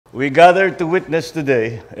We gather to witness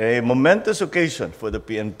today a momentous occasion for the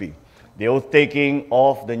PNP, the oath-taking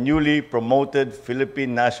of the newly promoted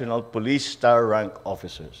Philippine National Police Star Rank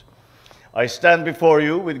officers. I stand before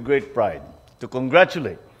you with great pride to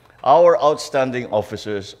congratulate our outstanding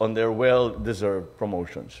officers on their well-deserved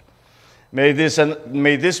promotions. May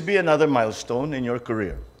this be another milestone in your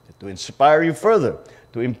career to inspire you further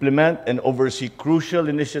to implement and oversee crucial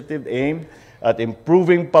initiatives aimed at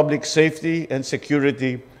improving public safety and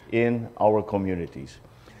security in our communities.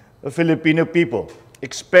 The Filipino people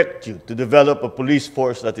expect you to develop a police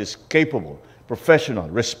force that is capable, professional,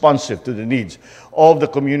 responsive to the needs of the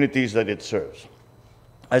communities that it serves.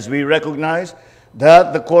 As we recognize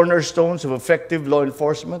that the cornerstones of effective law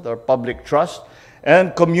enforcement are public trust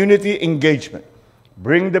and community engagement,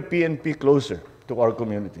 bring the PNP closer to our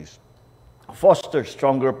communities, foster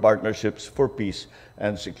stronger partnerships for peace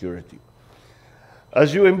and security.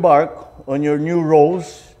 As you embark on your new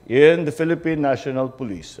roles in the Philippine National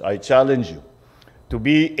Police, I challenge you to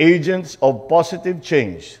be agents of positive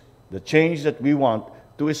change, the change that we want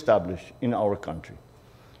to establish in our country.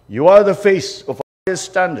 You are the face of our highest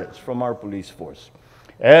standards from our police force.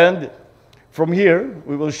 And from here,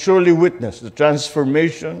 we will surely witness the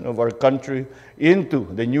transformation of our country into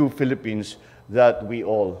the new Philippines that we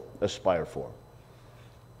all aspire for.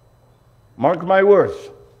 Mark my words,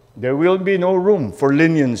 there will be no room for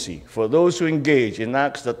leniency for those who engage in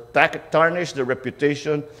acts that tarnish the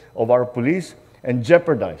reputation of our police and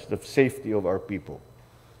jeopardize the safety of our people.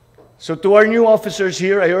 So to our new officers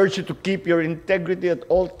here, I urge you to keep your integrity at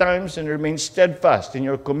all times and remain steadfast in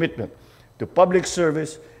your commitment to public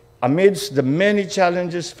service amidst the many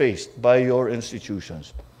challenges faced by your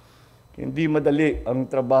institutions. Hindi madali ang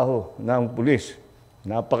trabaho ng pulis.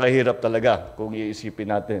 Napakahirap talaga kung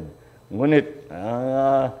iisipin natin. Ngunit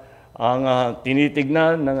ang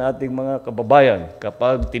tinitignan ng ating mga kababayan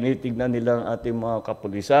kapag tinitignan nila ang ating mga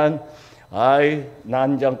kapulisan ay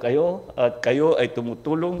nandiyan kayo at kayo ay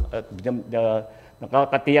tumutulong at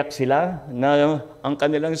nakakatiyak sila na ang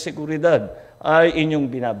kanilang seguridad ay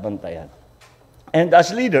inyong binabantayan. And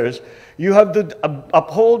as leaders, you have to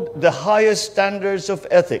uphold the highest standards of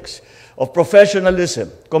ethics, of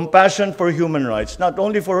professionalism, compassion for human rights, not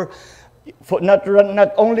only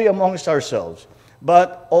not only amongst ourselves,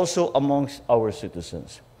 but also amongst our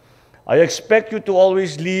citizens. I expect you to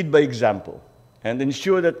always lead by example and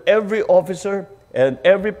ensure that every officer and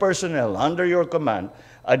every personnel under your command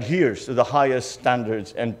adheres to the highest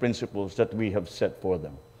standards and principles that we have set for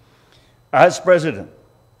them. As President,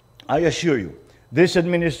 I assure you, this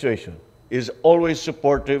administration is always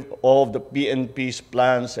supportive of the PNP's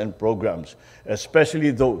plans and programs,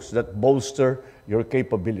 especially those that bolster your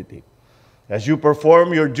capability. As you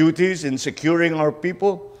perform your duties in securing our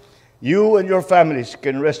people, you and your families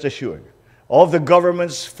can rest assured of the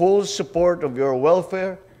government's full support of your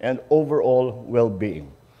welfare and overall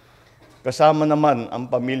well-being. Kasama naman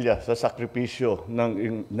ang pamilya sa sakripisyo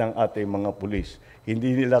ng ating mga pulis.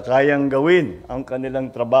 Hindi nila kayang gawin ang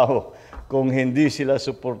kanilang trabaho kung hindi sila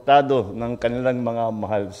suportado ng kanilang mga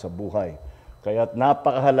mahal sa buhay. Kaya't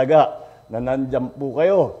napakahalaga na nandiyan po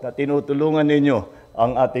kayo na tinutulungan ninyo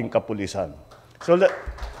ang ating kapulisan. So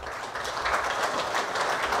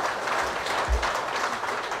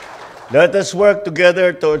let us work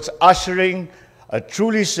together towards ushering a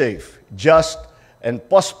truly safe, just, and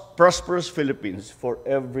prosperous Philippines for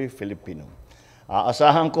every Filipino.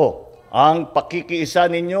 Aasahan ko ang pakikiisa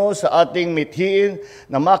ninyo sa ating mithiin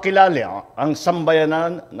na makilala ang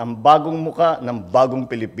sambayanan ng bagong muka ng bagong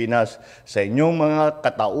Pilipinas sa inyong mga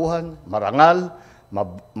katauhan, marangal,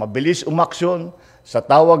 mabilis umaksyon sa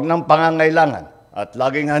tawag ng pangangailangan at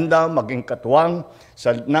laging handa maging katuwang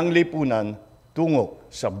ng lipunan tungo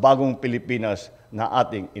sa bagong Pilipinas na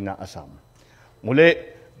ating inaasam. Muli,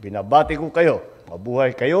 binabati ko kayo.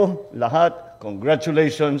 Mabuhay kayo lahat.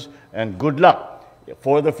 Congratulations and good luck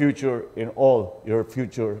for the future in all your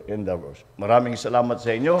future endeavors. Maraming salamat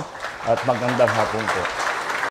sa inyo at magandang hapon po.